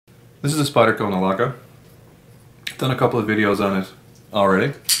This is a Spyderco Nilakka. I've done a couple of videos on it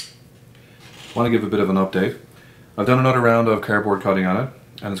already. Want to give a bit of an update. I've done another round of cardboard cutting on it,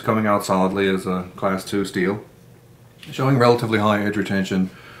 and it's coming out solidly as a Class 2 steel, showing relatively high edge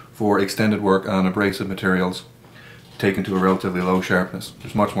retention for extended work on abrasive materials taken to a relatively low sharpness.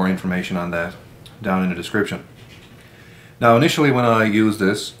 There's much more information on that down in the description. Now, initially when I used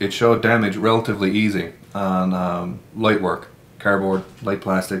this, it showed damage relatively easy on light work, cardboard, light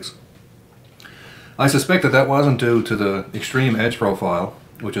plastics. I suspect that wasn't due to the extreme edge profile,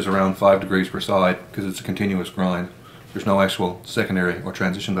 which is around 5 degrees per side, because it's a continuous grind. There's no actual secondary or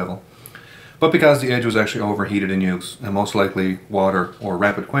transition bevel. But because the edge was actually overheated in use, and most likely water or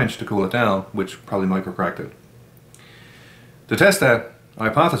rapid quench to cool it down, which probably microcracked it. To test that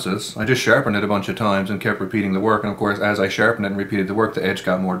hypothesis, I just sharpened it a bunch of times and kept repeating the work, and of course as I sharpened it and repeated the work, the edge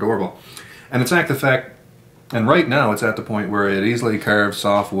got more durable. And it's the fact, and right now it's at the point where it easily carves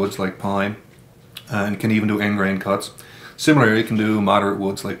soft woods like pine, and can even do end grain cuts. Similarly, it can do moderate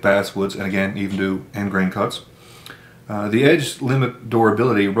woods like basswoods, and again, even do end grain cuts. The edge limit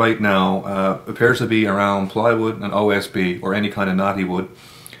durability right now appears to be around plywood and OSB, or any kind of knotty wood,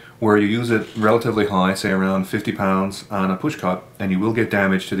 where you use it relatively high, say around 50 pounds on a push cut, and you will get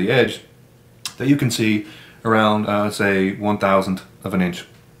damage to the edge that you can see around, say, 1/1000th of an inch.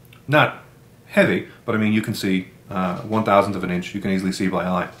 Not heavy, but I mean you can see 1/1000th of an inch, you can easily see by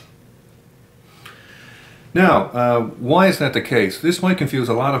eye. Now, why is that the case? This might confuse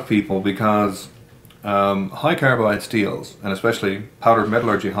a lot of people because high carbide steels, and especially powdered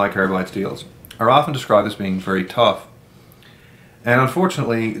metallurgy high carbide steels, are often described as being very tough. And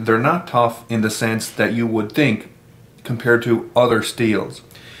unfortunately, they're not tough in the sense that you would think compared to other steels.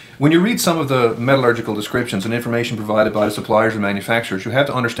 When you read some of the metallurgical descriptions and information provided by the suppliers and manufacturers, you have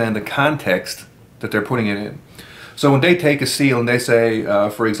to understand the context that they're putting it in. So when they take a steel and they say,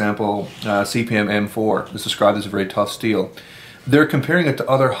 for example, CPM M4 is described as a very tough steel, they're comparing it to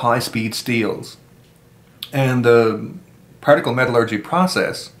other high-speed steels. And the particle metallurgy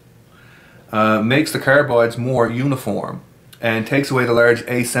process makes the carbides more uniform and takes away the large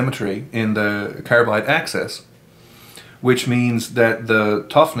asymmetry in the carbide axis, which means that the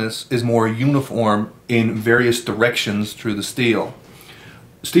toughness is more uniform in various directions through the steel.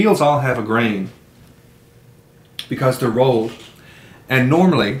 Steels all have a grain because they're rolled, and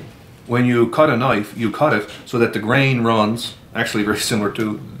normally when you cut a knife, you cut it so that the grain runs, actually very similar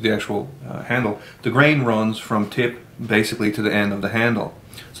to the actual handle, the grain runs from tip basically to the end of the handle.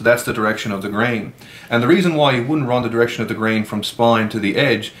 So that's the direction of the grain. And the reason why you wouldn't run the direction of the grain from spine to the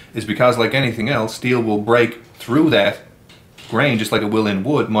edge is because, like anything else, steel will break through that grain just like it will in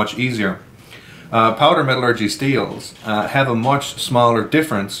wood much easier. Powder metallurgy steels have a much smaller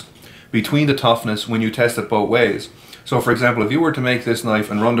difference between the toughness when you test it both ways. So for example, if you were to make this knife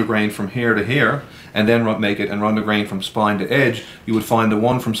and run the grain from here to here, and then make it and run the grain from spine to edge, you would find the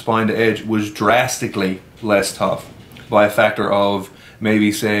one from spine to edge was drastically less tough by a factor of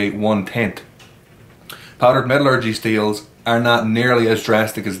maybe say 1/10. Powdered metallurgy steels are not nearly as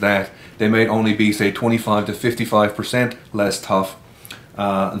drastic as that. They may only be say 25 to 55% less tough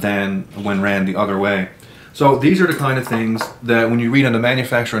than when ran the other way. So these are the kind of things that when you read on the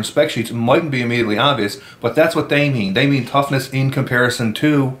manufacturer and spec sheets mightn't be immediately obvious, but that's what they mean. They mean toughness in comparison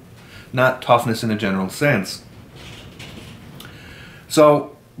to, not toughness in a general sense.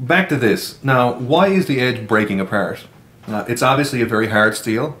 So back to this. Now, why is the edge breaking apart? It's obviously a very hard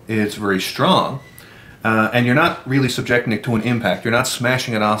steel, it's very strong, and you're not really subjecting it to an impact. You're not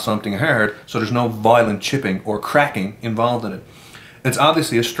smashing it off something hard, so there's no violent chipping or cracking involved in it. It's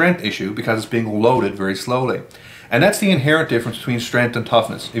obviously a strength issue because it's being loaded very slowly. And that's the inherent difference between strength and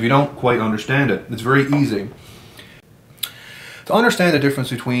toughness. If you don't quite understand it, it's very easy. To understand the difference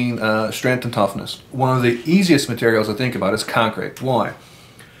between strength and toughness, one of the easiest materials to think about is concrete. Why?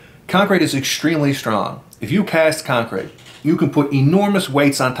 Concrete is extremely strong. If you cast concrete, you can put enormous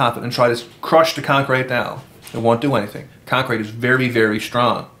weights on top of it and try to crush the concrete down. It won't do anything. Concrete is very, very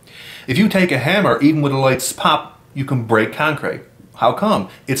strong. If you take a hammer, even with a light pop, you can break concrete. How come?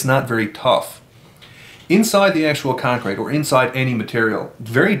 It's not very tough. Inside the actual concrete, or inside any material,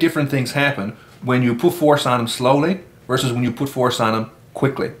 very different things happen when you put force on them slowly versus when you put force on them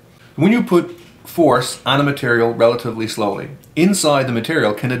quickly. When you put force on a material relatively slowly, inside the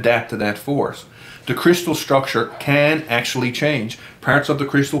material can adapt to that force. The crystal structure can actually change. Parts of the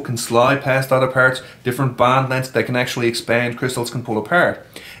crystal can slide past other parts, different bond lengths that can actually expand, crystals can pull apart.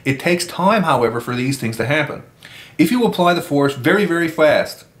 It takes time, however, for these things to happen. If you apply the force very, very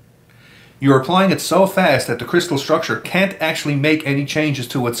fast, you're applying it so fast that the crystal structure can't actually make any changes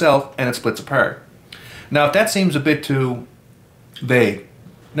to itself and it splits apart. Now, if that seems a bit too vague,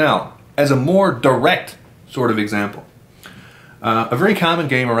 Now, as a more direct sort of example, a very common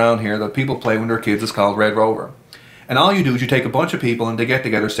game around here that people play when they're kids is called Red Rover. And all you do is you take a bunch of people and they get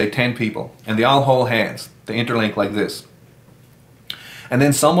together, say 10 people, and they all hold hands. They interlink like this. And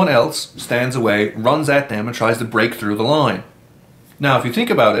then someone else stands away, runs at them, and tries to break through the line. Now, if you think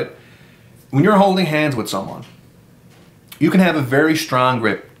about it, when you're holding hands with someone, you can have a very strong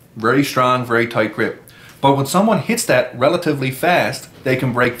grip, very strong, very tight grip. But when someone hits that relatively fast, they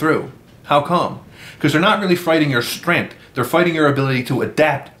can break through. How come? Because they're not really fighting your strength. They're fighting your ability to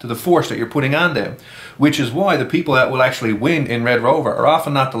adapt to the force that you're putting on them. Which is why the people that will actually win in Red Rover are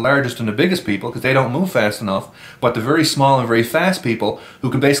often not the largest and the biggest people, because they don't move fast enough, but the very small and very fast people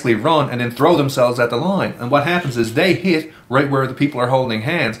who can basically run and then throw themselves at the line. And what happens is they hit right where the people are holding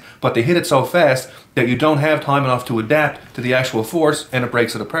hands, but they hit it so fast that you don't have time enough to adapt to the actual force, and it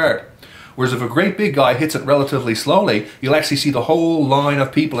breaks it apart. Whereas if a great big guy hits it relatively slowly, you'll actually see the whole line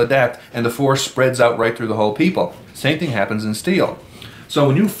of people adapt and the force spreads out right through the whole people. Same thing happens in steel. So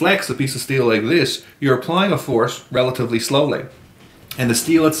when you flex a piece of steel like this, you're applying a force relatively slowly. And the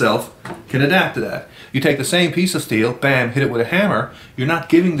steel itself can adapt to that. You take the same piece of steel, bam, hit it with a hammer, you're not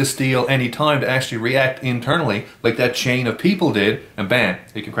giving the steel any time to actually react internally like that chain of people did, and bam,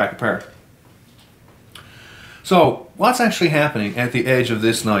 it can crack apart. So what's actually happening at the edge of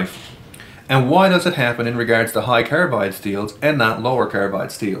this knife? And why does it happen in regards to high carbide steels and not lower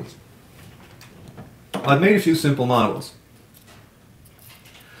carbide steels? I've made a few simple models.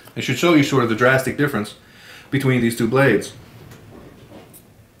 I should show you sort of the drastic difference between these two blades.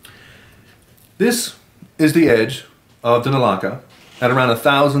 This is the edge of the Nilakka at around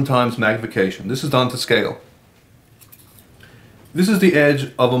 1,000 times magnification. This is done to scale. This is the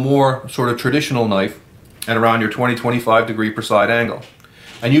edge of a more sort of traditional knife at around your 20-25 degree per side angle.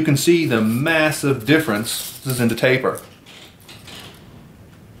 And you can see the massive difference in the taper.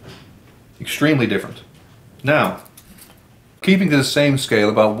 Extremely different. Now, keeping to the same scale,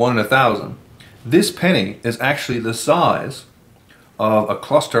 about 1 in 1,000, this penny is actually the size of a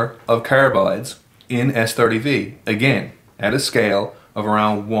cluster of carbides in S30V. Again, at a scale of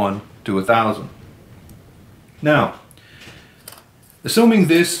around 1 to 1,000. Now, assuming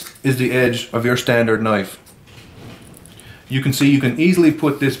this is the edge of your standard knife, you can see you can easily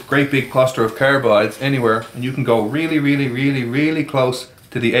put this great big cluster of carbides anywhere, and you can go really close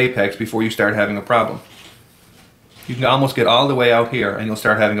to the apex before you start having a problem. You can almost get all the way out here and you'll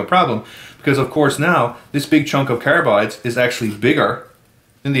start having a problem, because of course now this big chunk of carbides is actually bigger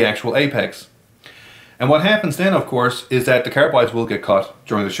than the actual apex. And what happens then, of course, is that the carbides will get cut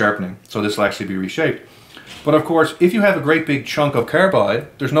during the sharpening, so this will actually be reshaped. But of course, if you have a great big chunk of carbide,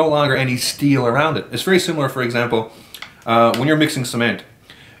 there's no longer any steel around it. It's very similar, for example, when you're mixing cement.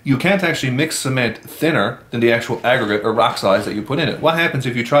 You can't actually mix cement thinner than the actual aggregate or rock size that you put in it. What happens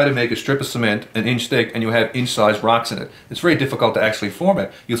if you try to make a strip of cement an inch thick and you have inch size rocks in it? It's very difficult to actually form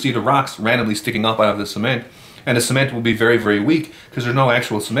it. You'll see the rocks randomly sticking up out of the cement, and the cement will be very weak because there's no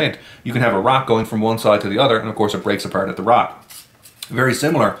actual cement. You can have a rock going from one side to the other, and of course it breaks apart at the rock. Very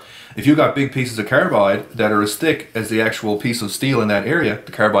similar. If you've got big pieces of carbide that are as thick as the actual piece of steel in that area,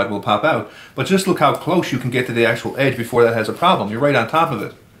 the carbide will pop out. But just look how close you can get to the actual edge before that has a problem. You're right on top of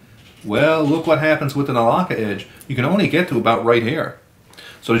it. Well, look what happens with the Nilakka edge. You can only get to about right here.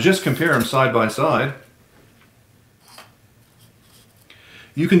 So to just compare them side by side,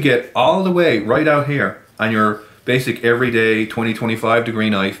 you can get all the way right out here on your basic everyday 20-25 degree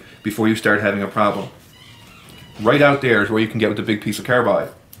knife before you start having a problem. Right out there is where you can get with the big piece of carbide.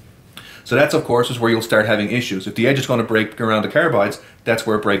 So that's, of course, is where you'll start having issues. If the edge is going to break around the carbides, that's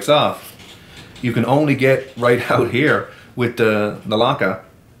where it breaks off. You can only get right out here with the Nilakka.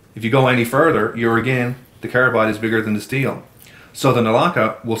 If you go any further, the carbide is bigger than the steel. So the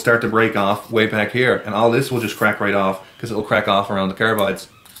Nilakka will start to break off way back here, and all this will just crack right off because it will crack off around the carbides.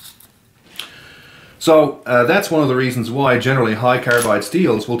 So that's one of the reasons why generally high carbide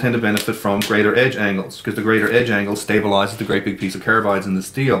steels will tend to benefit from greater edge angles, because the greater edge angle stabilizes the great big piece of carbides in the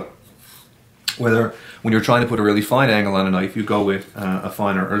steel. Whether when you're trying to put a really fine angle on a knife, you go with a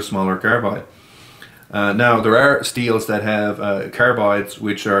finer or smaller carbide. Now there are steels that have carbides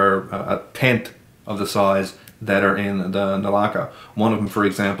which are a tenth of the size that are in the Nilakka. One of them, for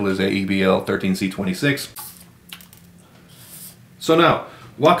example, is a EBL 13C26. So now,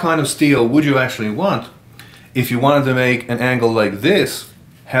 what kind of steel would you actually want if you wanted to make an angle like this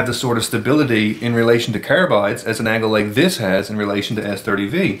have the sort of stability in relation to carbides as an angle like this has in relation to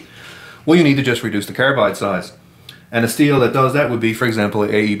S30V? Well, you need to just reduce the carbide size. And a steel that does that would be, for example, an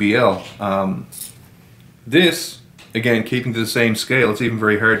AEBL. This, again, keeping to the same scale, it's even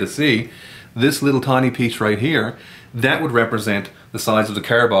very hard to see. This little tiny piece right here, that would represent the size of the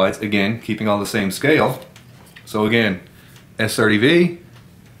carbides, again, keeping all the same scale. So again, S30V,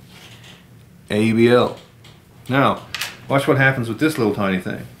 AEBL. Now, watch what happens with this little tiny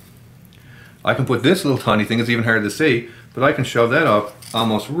thing. I can put this little tiny thing, it's even hard to see, but I can shove that up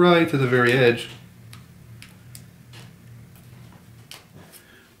almost right to the very edge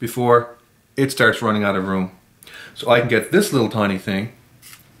before it starts running out of room. So I can get this little tiny thing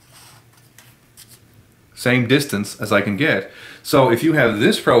same distance as I can get. So if you have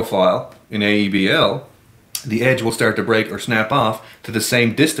this profile in AEBL, the edge will start to break or snap off to the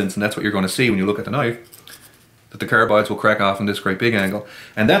same distance, and that's what you're going to see when you look at the knife, that the carbides will crack off in this great big angle.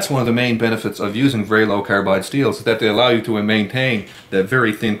 And that's one of the main benefits of using very low carbide steels, is that they allow you to maintain that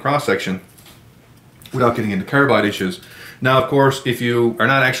very thin cross section without getting into carbide issues. Now, of course, if you are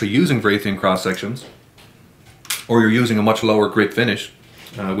not actually using very thin cross sections, or you're using a much lower grit finish,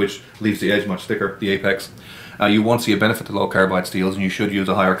 which leaves the edge much thicker, the apex, you won't see a benefit to low carbide steels, and you should use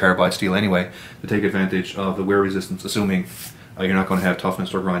a higher carbide steel anyway to take advantage of the wear resistance, assuming you're not going to have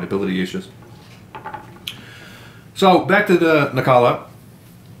toughness or grindability issues. So back to the Nilakka.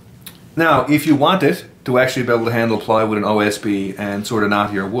 Now, if you want it to actually be able to handle plywood and OSB and sort of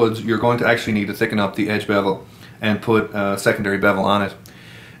knottier woods, you're going to actually need to thicken up the edge bevel and put a secondary bevel on it.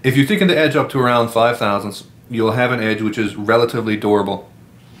 If you thicken the edge up to around 5 thousandths, you'll have an edge which is relatively durable,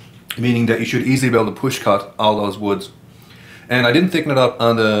 meaning that you should easily be able to push cut all those woods. And I didn't thicken it up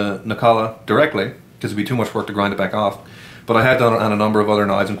on the Nilakka directly, because it'd be too much work to grind it back off, but I had done it on a number of other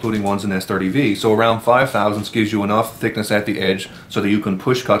knives, including ones in S30V. So around 5 thousandths gives you enough thickness at the edge so that you can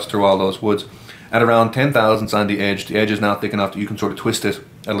push cuts through all those woods. At around 10 thousandths on the edge is now thick enough that you can sort of twist it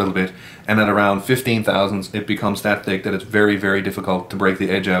a little bit. And at around 15 thousandths, it becomes that thick that it's very, very difficult to break the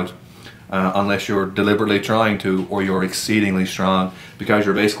edge out. Unless you're deliberately trying to, or you're exceedingly strong, because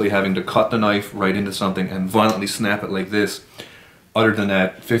you're basically having to cut the knife right into something and violently snap it like this. Other than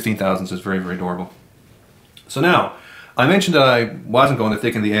that, 15 thousandths is very, very durable. So now, I mentioned that I wasn't going to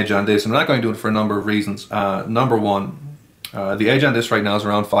thicken the edge on this. I'm not going to do it for a number of reasons. Number one, the edge on this right now is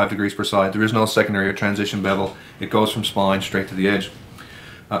around 5 degrees per side. There is no secondary or transition bevel. It goes from spine straight to the edge.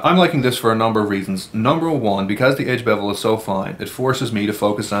 I'm liking this for a number of reasons. Number one, because the edge bevel is so fine, it forces me to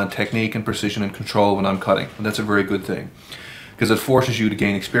focus on technique and precision and control when I'm cutting. And that's a very good thing, because it forces you to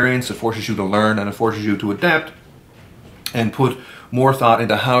gain experience, it forces you to learn, and it forces you to adapt and put more thought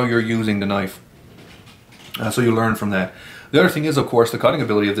into how you're using the knife. So you learn from that. The other thing is, of course, the cutting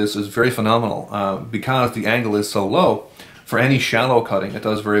ability of this is very phenomenal. Because the angle is so low, for any shallow cutting, it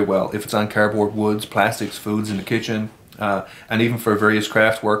does very well. If it's on cardboard, woods, plastics, foods in the kitchen, and even for various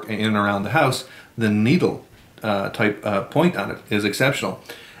craft work in and around the house, the needle type point on it is exceptional.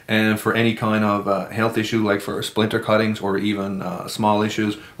 And for any kind of health issue, like for splinter cuttings or even small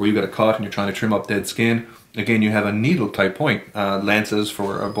issues where you've got a cut and you're trying to trim up dead skin, again, you have a needle type point. Lances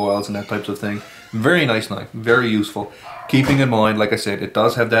for boils and that types of thing. Very nice knife, very useful. Keeping in mind, like I said, it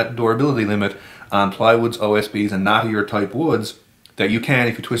does have that durability limit on plywoods, OSBs, and knottier type woods that you can,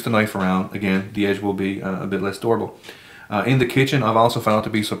 if you twist the knife around, again, the edge will be a bit less durable. In the kitchen, I've also found it to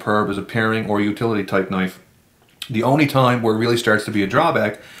be superb as a paring or utility type knife. The only time where it really starts to be a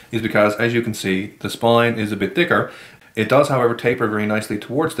drawback is because, as you can see, the spine is a bit thicker. It does, however, taper very nicely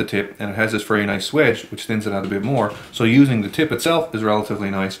towards the tip, and it has this very nice wedge which thins it out a bit more. So using the tip itself is relatively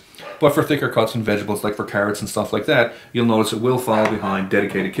nice. But for thicker cuts and vegetables, like for carrots and stuff like that, you'll notice it will fall behind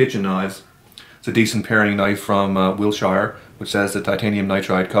dedicated kitchen knives. It's a decent paring knife from Wilshire, which has the titanium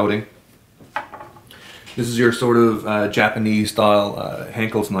nitride coating. This is your sort of Japanese style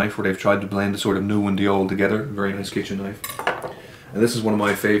Henkel's knife, where they've tried to blend the sort of new and the old together. Very nice kitchen knife. And this is one of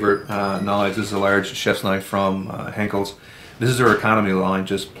my favorite knives. This is a large chef's knife from Henkel's. This is their economy line,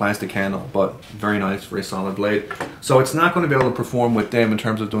 just plastic handle, but very nice, very solid blade. So it's not going to be able to perform with them in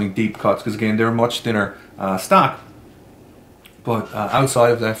terms of doing deep cuts, because again, they're much thinner stock. But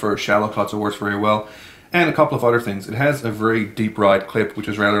outside of that, for shallow cuts, it works very well. And a couple of other things. It has a very deep ride clip, which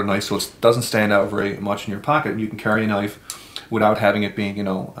is rather nice, so it doesn't stand out very much in your pocket. You can carry a knife without having it being,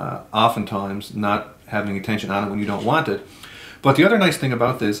 oftentimes not having attention on it when you don't want it. But the other nice thing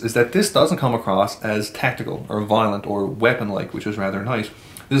about this is that this doesn't come across as tactical or violent or weapon-like, which is rather nice.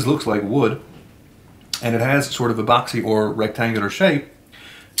 This looks like wood, and it has sort of a boxy or rectangular shape.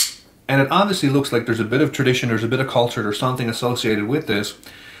 And it obviously looks like there's a bit of tradition, there's a bit of culture, or something associated with this.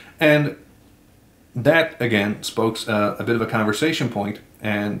 And that, again, spokes a bit of a conversation point,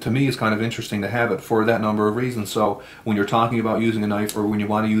 and to me it's kind of interesting to have it for that number of reasons. So when you're talking about using a knife, or when you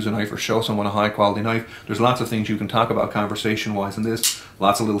want to use a knife or show someone a high quality knife, there's lots of things you can talk about conversation wise in this.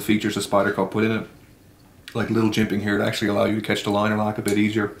 Lots of little features that Spyderco put in it, like little jimping here to actually allow you to catch the liner lock a bit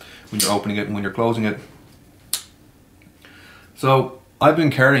easier when you're opening it and when you're closing it. So I've been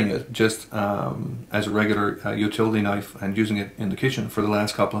carrying it just as a regular utility knife and using it in the kitchen for the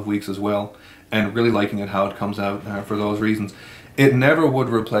last couple of weeks as well, and really liking it how it comes out for those reasons. It never would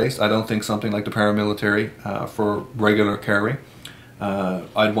replace, I don't think, something like the paramilitary for regular carry.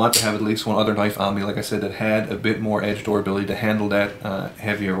 I'd want to have at least one other knife on me, like I said, that had a bit more edge door ability to handle that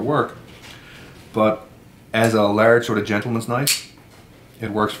heavier work. But as a large sort of gentleman's knife,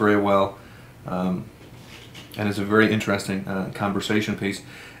 it works very well, and it's a very interesting conversation piece.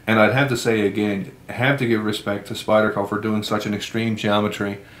 And I'd have to say again, I have to give respect to Spyderco for doing such an extreme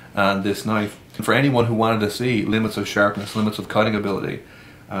geometry on this knife. And for anyone who wanted to see limits of sharpness, limits of cutting ability,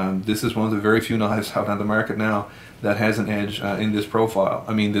 this is one of the very few knives out on the market now that has an edge in this profile.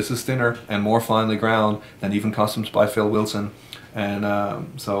 I mean, this is thinner and more finely ground than even customs by Phil Wilson, and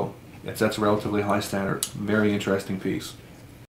so it sets a relatively high standard. Very interesting piece.